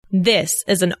This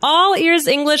is an All Ears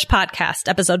English podcast,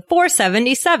 episode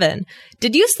 477.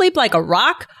 Did you sleep like a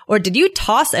rock, or did you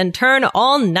toss and turn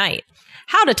all night?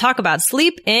 How to talk about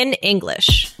sleep in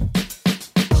English.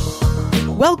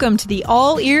 Welcome to the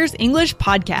All Ears English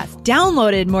podcast,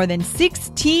 downloaded more than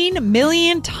 16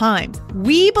 million times.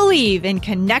 We believe in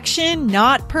connection,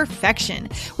 not perfection,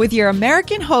 with your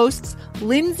American hosts,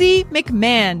 Lindsay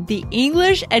McMahon, the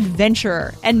English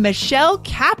adventurer, and Michelle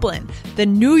Kaplan, the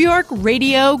New York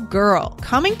radio girl,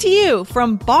 coming to you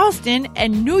from Boston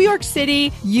and New York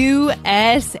City,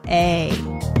 USA.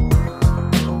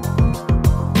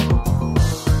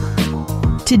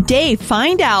 Today,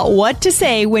 find out what to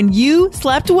say when you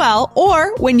slept well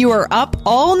or when you were up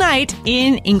all night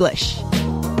in English.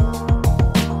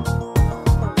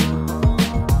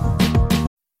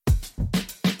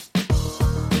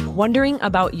 Wondering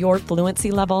about your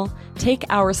fluency level? Take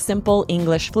our simple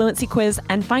English fluency quiz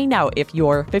and find out if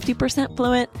you're 50%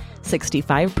 fluent,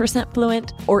 65%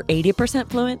 fluent, or 80%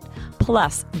 fluent.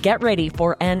 Plus, get ready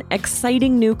for an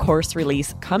exciting new course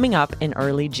release coming up in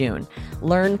early June.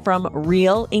 Learn from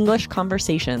real English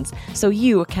conversations so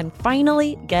you can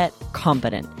finally get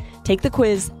confident. Take the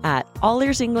quiz at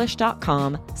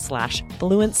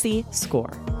allearsenglish.com/fluency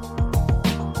score.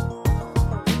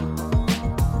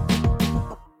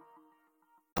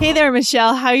 Hey there,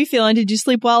 Michelle. How are you feeling? Did you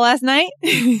sleep well last night?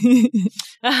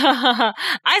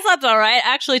 I slept all right.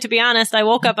 Actually, to be honest, I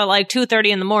woke up at like 2:30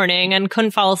 in the morning and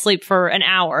couldn't fall asleep for an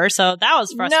hour. So that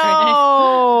was frustrating.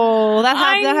 No, that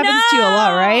happens to you a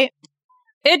lot, right?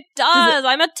 It does.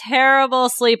 I'm a terrible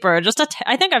sleeper.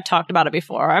 I think I've talked about it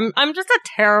before. I'm just a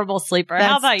terrible sleeper.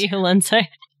 How about you, Lindsay?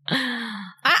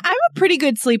 I'm a pretty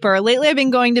good sleeper. Lately, I've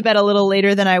been going to bed a little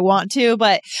later than I want to,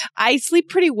 but I sleep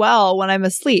pretty well when I'm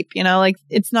asleep. You know, like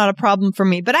it's not a problem for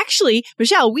me. But actually,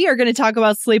 Michelle, we are going to talk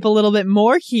about sleep a little bit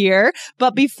more here.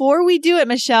 But before we do it,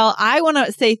 Michelle, I want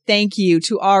to say thank you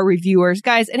to our reviewers.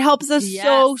 Guys, it helps us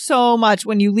so much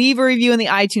when you leave a review in the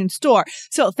iTunes store.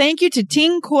 So thank you to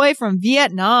Ting Khoi from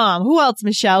Vietnam. Who else,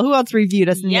 Michelle? Who else reviewed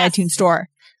us in the iTunes store?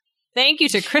 Thank you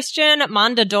to Christian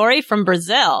Mondadori from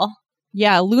Brazil.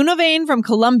 Yeah, Luna Vane from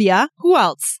Colombia. Who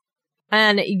else?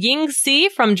 And Ying Si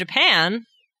from Japan.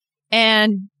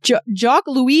 And Jacques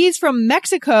Louise from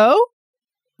Mexico.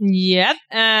 Yep.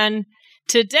 And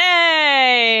for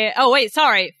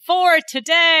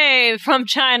today from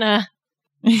China.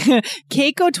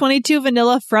 Keiko22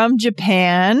 Vanilla from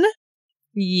Japan.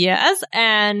 Yes.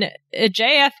 And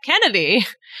JF Kennedy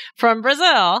from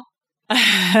Brazil.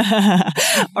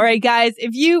 All right, guys,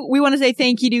 we want to say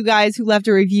thank you to you guys who left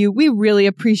a review. We really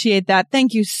appreciate that.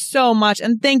 Thank you so much.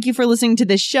 And thank you for listening to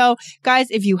this show. Guys,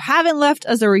 if you haven't left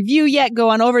us a review yet, go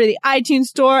on over to the iTunes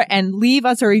store and leave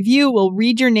us a review. We'll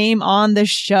read your name on the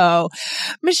show.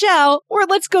 Michelle,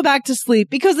 let's go back to sleep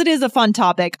because it is a fun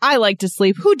topic. I like to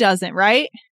sleep. Who doesn't, right?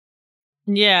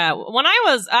 Yeah, when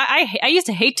I used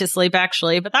to hate to sleep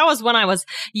actually, but that was when I was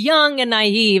young and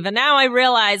naive. And now I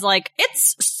realize like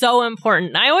it's so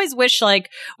important. I always wish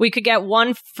like we could get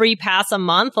one free pass a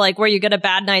month, like where you get a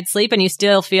bad night's sleep and you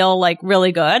still feel like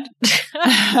really good.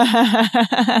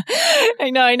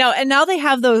 I know. And now they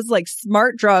have those like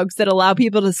smart drugs that allow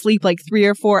people to sleep like 3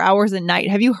 or 4 hours a night.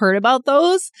 Have you heard about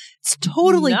those? It's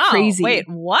totally crazy. Wait,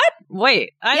 what? I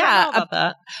don't know about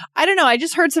that. I don't know. I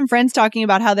just heard some friends talking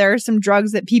about how there are some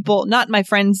drugs that people, not my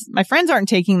friends aren't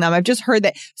taking them. I've just heard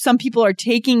that some people are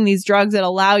taking these drugs that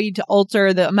allow you to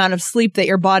alter the amount of sleep that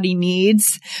your body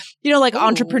needs. You know, like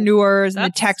entrepreneurs in the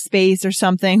tech space or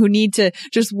something who need to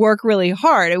just work really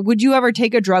hard. Would you ever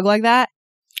take a drug like that?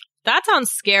 That sounds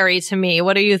scary to me.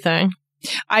 What do you think?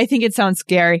 I think it sounds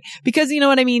scary because you know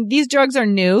what I mean? These drugs are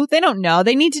new. They don't know.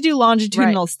 They need to do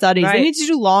longitudinal studies. They need to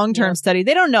do long-term study.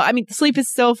 They don't know. I mean, sleep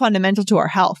is so fundamental to our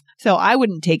health. So I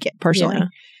wouldn't take it personally.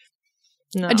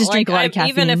 No, I just drink a lot of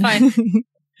caffeine. Even if I,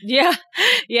 yeah,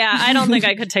 I don't think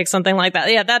I could take something like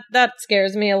that. Yeah, that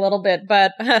scares me a little bit,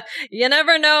 but you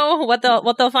never know what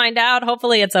they'll find out.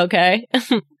 Hopefully it's okay.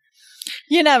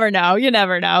 You never know.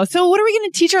 So what are we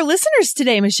going to teach our listeners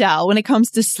today, Michelle, when it comes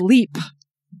to sleep?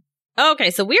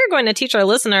 Okay, so we are going to teach our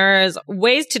listeners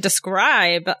ways to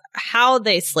describe how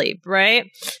they sleep, right?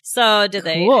 So do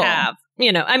they have,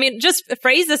 just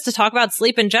phrases to talk about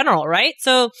sleep in general, right?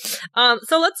 So let's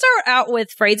start out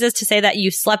with phrases to say that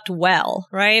you slept well,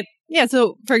 right? Yeah.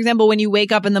 So, for example, when you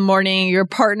wake up in the morning, your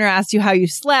partner asks you how you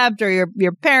slept, or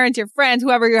your parents, your friends,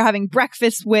 whoever you're having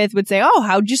breakfast with would say, "Oh,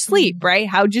 how'd you sleep?" Right?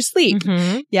 How'd you sleep?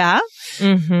 Mm-hmm. Yeah.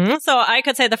 Mm-hmm. So I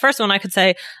could say the first one. I could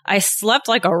say, "I slept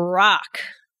like a rock."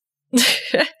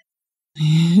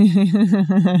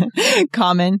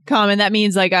 Common. That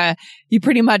means like you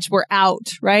pretty much were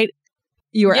out, right?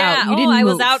 You were out. You didn't I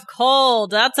move. was out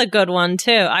cold. That's a good one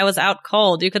too. I was out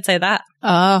cold. You could say that.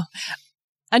 Oh.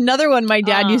 Another one my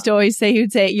dad used to always say, he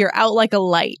would say, you're out like a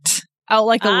light. Out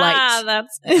like a light. Ah,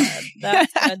 that's good.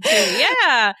 That's good too.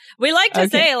 Yeah. We like to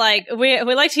say like, we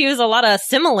like to use a lot of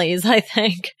similes, I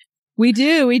think. We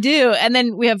do. And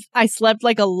then we have, I slept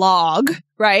like a log,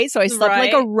 right? So I slept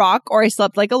like a rock or I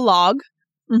slept like a log.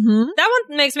 Mm-hmm. That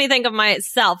one makes me think of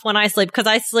myself when I sleep, because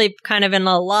I sleep kind of in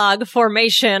a log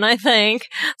formation, I think.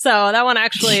 So that one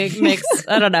actually makes,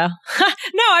 I don't know.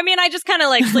 No, I mean, I just kind of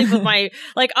like sleep with my,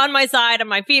 like on my side and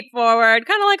my feet forward,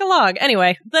 kind of like a log.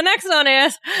 Anyway, the next one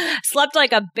is slept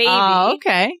like a baby. Oh,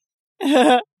 okay.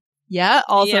 Yeah,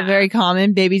 also very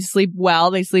common. Babies sleep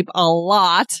well. They sleep a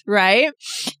lot, right?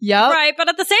 Yep. Right, but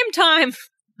at the same time,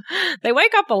 they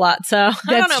wake up a lot. So I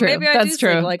don't know. True. Maybe I do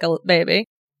sleep like a baby.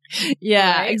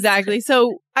 Yeah, exactly.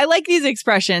 So I like these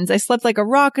expressions. I slept like a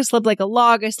rock. I slept like a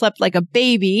log. I slept like a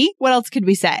baby. What else could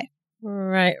we say?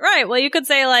 Right. Well, you could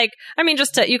say like, I mean,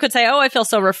 you could say, oh, I feel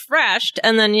so refreshed.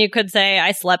 And then you could say,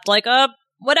 I slept like a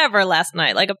whatever last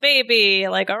night, like a baby,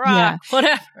 like a rock,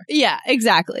 whatever. Yeah,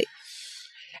 exactly.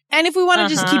 And if we want to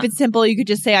just keep it simple, you could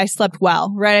just say, I slept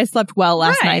well, right? I slept well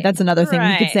last night. That's another thing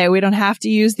we could say. We don't have to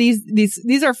use these.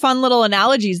 These are fun little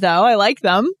analogies, though. I like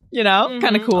them,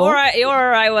 kind of cool. Or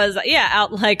I was,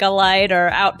 out like a light or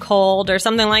out cold or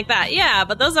something like that. Yeah,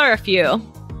 but those are a few.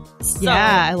 So.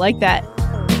 Yeah, I like that.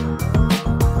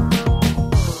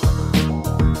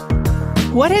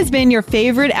 What has been your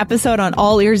favorite episode on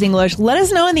All Ears English? Let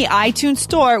us know in the iTunes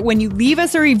store when you leave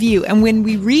us a review. And when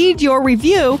we read your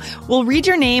review, we'll read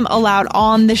your name aloud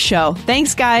on the show.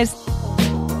 Thanks, guys.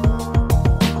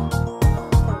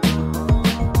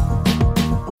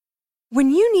 When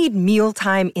you need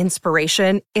mealtime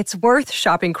inspiration, it's worth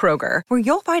shopping Kroger, where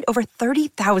you'll find over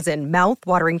 30,000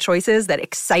 mouth-watering choices that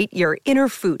excite your inner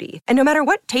foodie. And no matter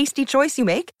what tasty choice you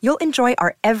make, you'll enjoy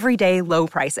our everyday low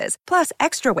prices, plus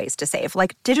extra ways to save,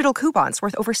 like digital coupons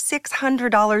worth over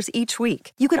 $600 each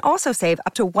week. You can also save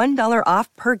up to $1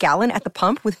 off per gallon at the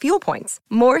pump with fuel points.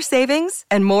 More savings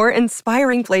and more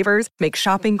inspiring flavors make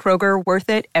shopping Kroger worth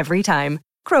it every time.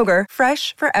 Kroger,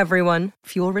 fresh for everyone.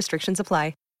 Fuel restrictions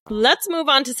apply. Let's move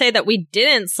on to say that we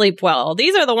didn't sleep well.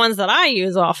 These are the ones that I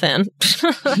use often. So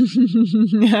what's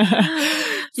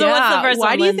the first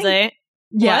one, Lindsay?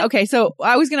 Yeah, okay. So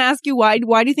I was going to ask you, why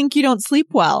do you think you don't sleep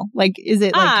well? Like, is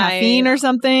it like caffeine or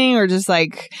something? Or just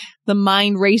like the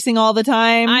mind racing all the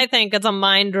time? I think it's a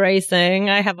mind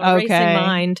racing. I have a racing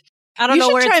mind. I don't know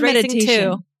where it's racing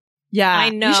to. Yeah. I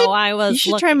know. You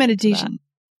should try meditation.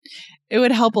 It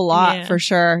would help a lot for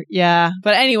sure. Yeah.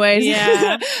 But anyways.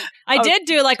 Yeah. I did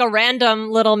do like a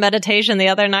random little meditation the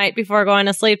other night before going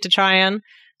to sleep to try and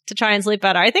sleep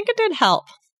better. I think it did help.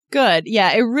 Good.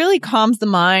 Yeah. It really calms the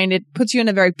mind. It puts you in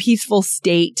a very peaceful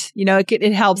state. You know,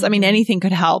 it helps. I mean, anything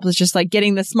could help. It's just like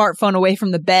getting the smartphone away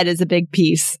from the bed is a big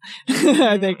piece.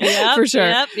 I think for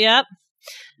sure. Yep.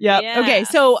 Yes. Okay.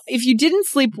 So if you didn't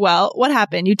sleep well, what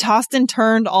happened? You tossed and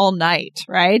turned all night,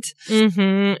 right?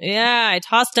 Mm-hmm. Yeah. I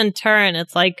tossed and turned.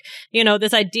 It's like,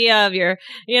 this idea of do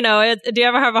you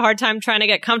ever have a hard time trying to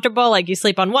get comfortable? Like you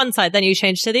sleep on one side, then you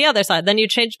change to the other side, then you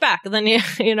change back, then you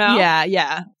know?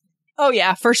 Yeah. Oh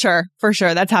yeah, for sure.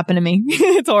 That's happened to me.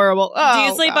 It's horrible. Oh, do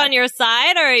you sleep on your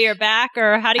side or your back,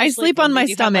 or how do you sleep? I sleep on my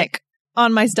stomach.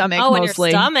 On my stomach,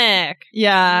 mostly. On your stomach.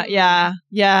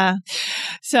 Yeah.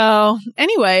 So,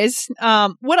 anyways,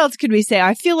 what else could we say?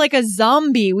 I feel like a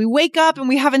zombie. We wake up and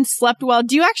we haven't slept well.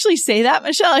 Do you actually say that,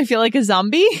 Michelle? I feel like a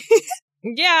zombie?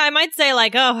 Yeah, I might say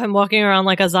like, oh, I'm walking around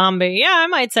like a zombie. Yeah, I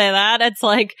might say that. It's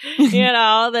like,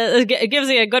 it gives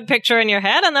you a good picture in your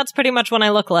head, and that's pretty much what I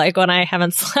look like when I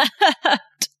haven't slept.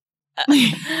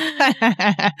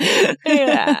 Yeah.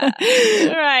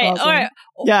 Right. Awesome.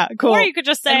 Yeah, cool. Or you could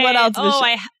just say, and what else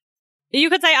you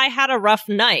could say I had a rough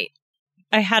night.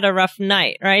 I had a rough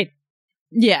night, right?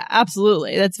 Yeah,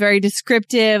 absolutely. That's very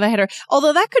descriptive.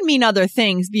 Although that could mean other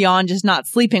things beyond just not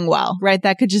sleeping well, right?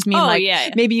 That could just mean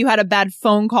maybe you had a bad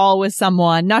phone call with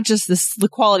someone, not just the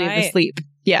quality of the sleep.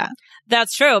 Yeah.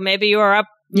 That's true. Maybe you were up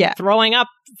throwing up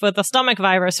with a stomach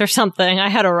virus or something. I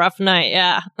had a rough night.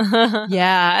 Yeah.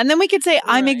 Yeah. And then we could say,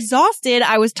 I'm exhausted.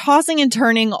 I was tossing and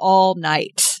turning all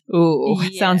night. Ooh,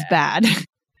 sounds bad.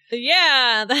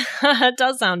 Yeah, that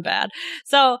does sound bad.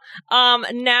 So,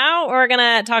 now we're going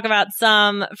to talk about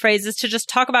some phrases to just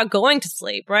talk about going to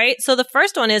sleep, right? So the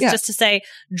first one is just to say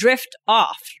drift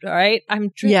off, right?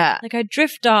 Like I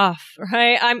drift off,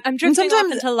 right? I'm drifting off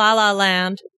into la la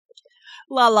land.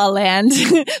 La La Land.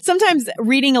 Sometimes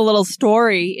reading a little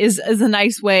story is a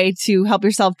nice way to help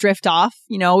yourself drift off.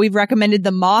 You know, we've recommended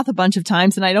The Moth a bunch of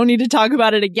times, and I don't need to talk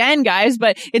about it again, guys,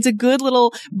 but it's a good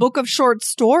little book of short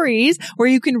stories where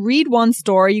you can read one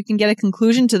story, you can get a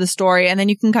conclusion to the story, and then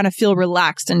you can kind of feel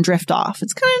relaxed and drift off.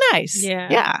 It's kind of nice.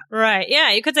 Yeah. Right.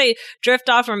 Yeah. You could say drift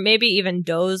off or maybe even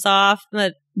doze off.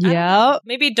 But yeah.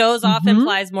 Maybe doze off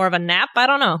implies more of a nap. I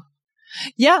don't know.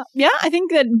 Yeah. I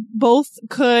think that both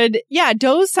could. Yeah,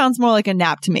 doze sounds more like a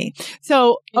nap to me.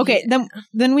 So, okay,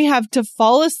 then we have to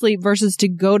fall asleep versus to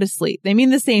go to sleep. They mean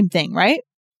the same thing, right?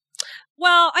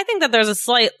 Well, I think that there's a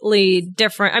slightly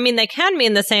different, I mean, they can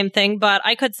mean the same thing, but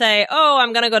I could say, oh,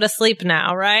 I'm going to go to sleep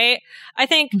now, right? I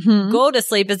think go to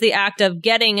sleep is the act of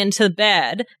getting into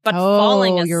bed, but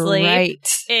falling asleep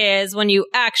is when you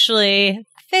actually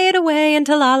fade away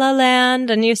into La La Land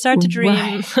and you start to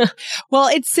dream. Right. Well,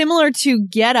 it's similar to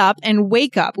get up and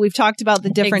wake up. We've talked about the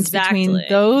difference between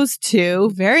those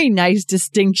two. Very nice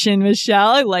distinction, Michelle.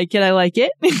 I like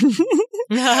it.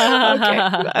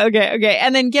 Okay.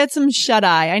 And then get some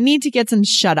shut-eye. I need to get some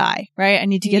shut-eye, right? I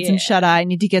need to get some shut-eye. I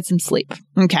need to get some sleep.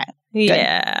 Okay. Good.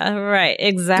 Yeah, right.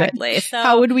 Exactly. Good. So,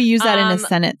 how would we use that in a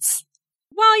sentence?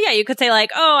 Well, yeah, you could say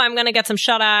like, oh, I'm going to get some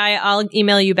shut-eye. I'll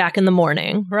email you back in the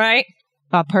morning, right?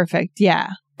 Oh, perfect. Yeah.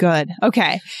 Good.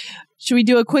 Okay. Should we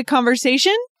do a quick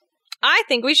conversation? I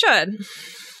think we should.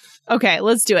 Okay,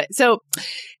 let's do it. So,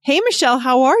 hey, Michelle,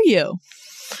 how are you?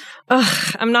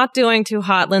 I'm not doing too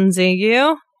hot, Lindsay.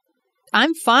 You?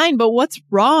 I'm fine, but what's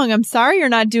wrong? I'm sorry you're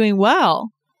not doing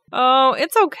well. Oh,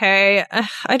 it's okay.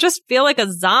 I just feel like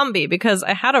a zombie because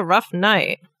I had a rough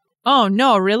night. Oh,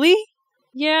 no, really?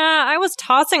 Yeah, I was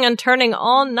tossing and turning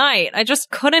all night. I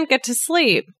just couldn't get to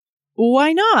sleep.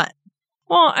 Why not?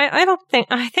 Well, I think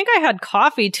I had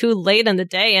coffee too late in the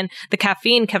day and the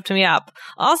caffeine kept me up.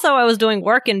 Also, I was doing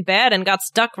work in bed and got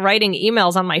stuck writing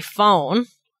emails on my phone.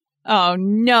 Oh,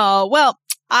 no. Well,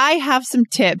 I have some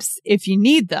tips if you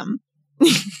need them.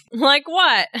 Like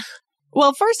what?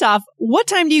 Well, first off, what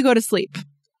time do you go to sleep?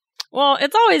 Well,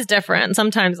 it's always different.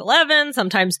 Sometimes 11,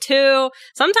 sometimes 2.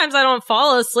 Sometimes I don't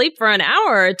fall asleep for an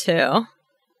hour or 2.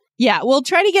 Yeah, we'll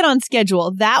try to get on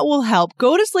schedule. That will help.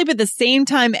 Go to sleep at the same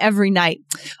time every night.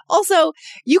 Also,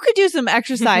 you could do some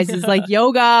exercises like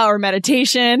yoga or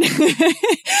meditation. When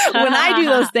I do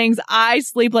those things, I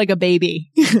sleep like a baby.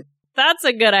 That's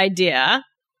a good idea.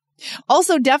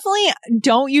 Also, definitely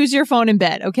don't use your phone in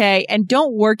bed, okay? And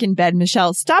don't work in bed,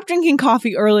 Michelle. Stop drinking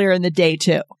coffee earlier in the day,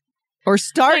 too. Or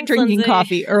start drinking Lindsay.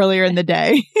 Coffee earlier in the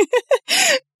day.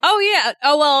 Oh, yeah.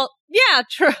 Oh, well, yeah,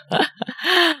 true.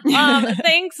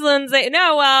 Thanks, Lindsay.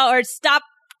 No, well, or stop.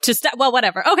 Well,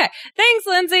 whatever. Okay. Thanks,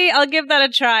 Lindsay. I'll give that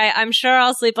a try. I'm sure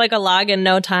I'll sleep like a log in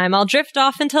no time. I'll drift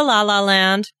off into La La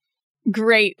Land.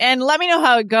 Great. And let me know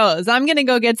how it goes. I'm going to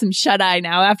go get some shut-eye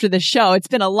now after the show. It's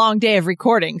been a long day of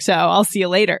recording, so I'll see you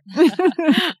later.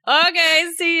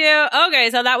 Okay, see you. Okay,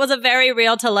 so that was a very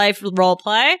real-to-life role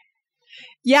play.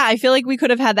 Yeah, I feel like we could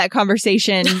have had that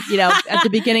conversation, at the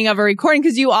beginning of a recording,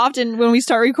 because when we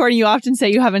start recording, you often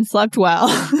say you haven't slept well.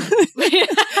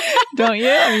 Don't you?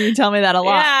 I mean, you tell me that a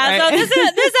lot. Yeah, right? So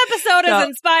this episode is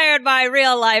inspired by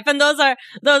real life. And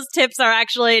those tips are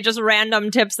actually just random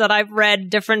tips that I've read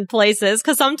different places.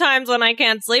 Because sometimes when I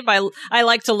can't sleep, I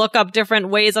like to look up different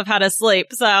ways of how to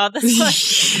sleep. So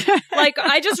this like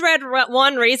I just read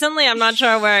one recently. I'm not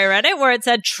sure where I read it, where it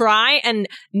said try and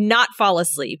not fall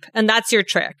asleep. And that's your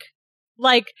trick.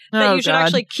 Like that you should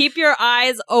actually keep your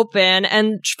eyes open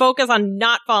and focus on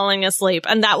not falling asleep,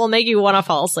 and that will make you want to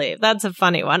fall asleep. That's a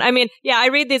funny one. I mean, yeah, I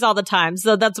read these all the time,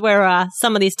 so that's where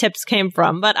some of these tips came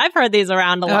from. But I've heard these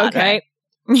around a lot, right?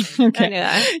 Okay.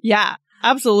 Anyway. Yeah,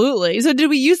 absolutely. So did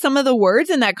we use some of the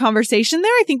words in that conversation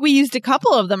there? I think we used a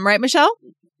couple of them, right, Michelle?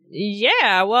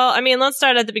 Yeah, well, I mean, let's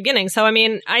start at the beginning. So, I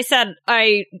mean, I said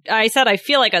I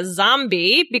feel like a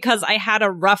zombie because I had a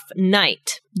rough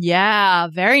night. Yeah,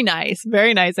 very nice.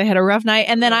 Very nice. I had a rough night.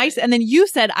 And then and then you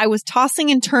said I was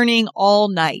tossing and turning all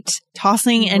night.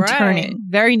 Tossing and turning.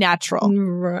 Very natural.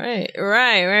 Right.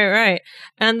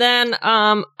 And then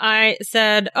I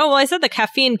said the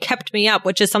caffeine kept me up,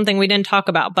 which is something we didn't talk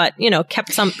about, but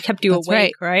kept you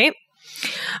awake, right?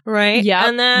 Right. Yeah.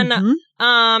 And then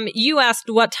you asked,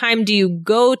 what time do you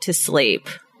go to sleep?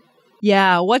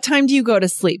 Yeah. What time do you go to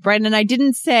sleep? Right. And I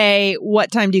didn't say,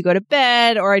 what time do you go to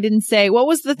bed? Or I didn't say, what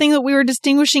was the thing that we were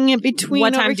distinguishing it between?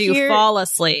 What time do you fall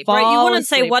asleep? Right. You wouldn't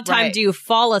say, what time do you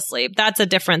fall asleep? That's a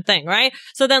different thing. Right.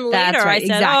 So then later I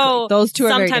said, those two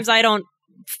are sometimes I don't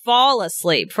fall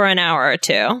asleep for an hour or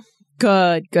two.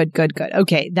 Good.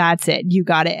 Okay, that's it. You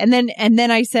got it. And then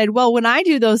I said, well, when I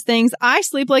do those things, I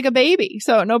sleep like a baby.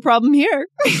 So no problem here.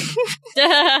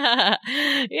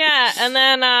 Yeah, and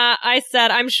then I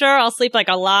said, I'm sure I'll sleep like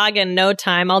a log in no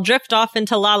time. I'll drift off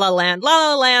into La La Land. La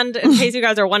La Land, in case you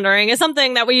guys are wondering, is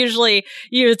something that we usually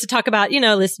use to talk about,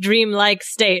 this dreamlike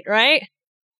state, right?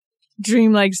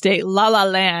 Dreamlike state, La La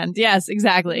Land. Yes,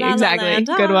 exactly. La La exactly. Land.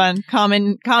 Good one.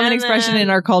 Common expression in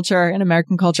our culture, in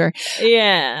American culture.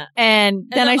 Yeah. And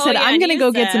then I said, I'm going to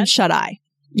go get some shut-eye.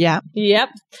 Yeah. Yep.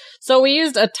 So we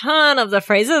used a ton of the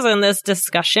phrases in this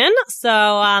discussion.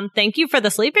 So thank you for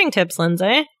the sleeping tips,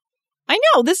 Lindsay. I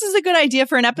know. This is a good idea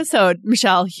for an episode,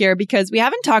 Michelle, here, because we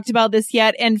haven't talked about this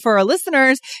yet. And for our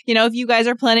listeners, if you guys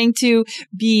are planning to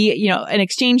be, an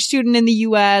exchange student in the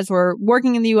U.S. or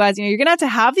working in the U.S., you're going to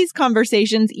have these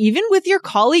conversations even with your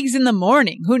colleagues in the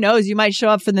morning. Who knows? You might show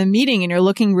up for the meeting and you're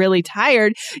looking really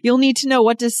tired. You'll need to know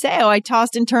what to say. Oh, I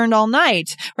tossed and turned all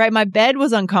night, right? My bed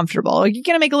was uncomfortable. You're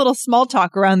going to make a little small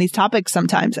talk around these topics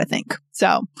sometimes, I think.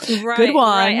 So, good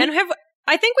one. Right. And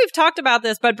I think we've talked about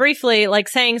this, but briefly, like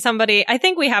saying I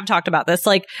think we have talked about this,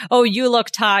 like, oh, you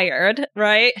look tired,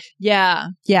 right? Yeah.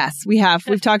 Yes, we have.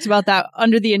 We've talked about that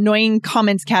under the annoying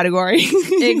comments category.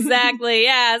 Exactly.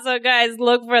 Yeah. So guys,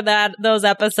 look for those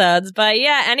episodes. But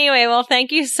yeah, anyway, well,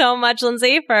 thank you so much,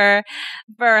 Lindsay, for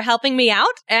helping me out.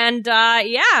 And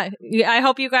I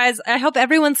hope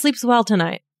everyone sleeps well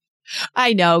tonight.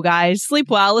 I know, guys. Sleep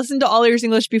well. Listen to All Ears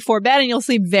English before bed and you'll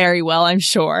sleep very well, I'm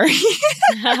sure.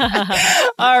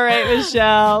 All right,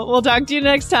 Michelle. We'll talk to you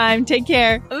next time. Take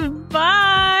care.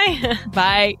 Bye.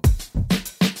 Bye.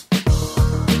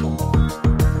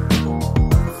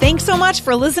 Thanks so much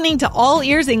for listening to All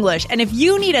Ears English. And if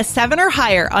you need a 7 or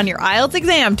higher on your IELTS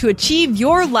exam to achieve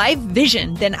your life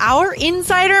vision, then our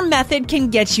Insider Method can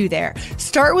get you there.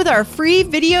 Start with our free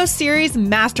video series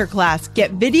masterclass.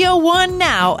 Get video 1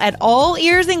 now at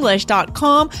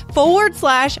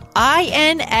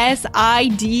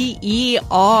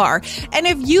allearsenglish.com/INSIDER. And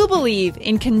if you believe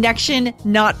in connection,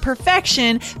 not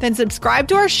perfection, then subscribe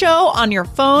to our show on your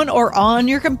phone or on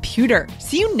your computer.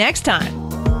 See you next time.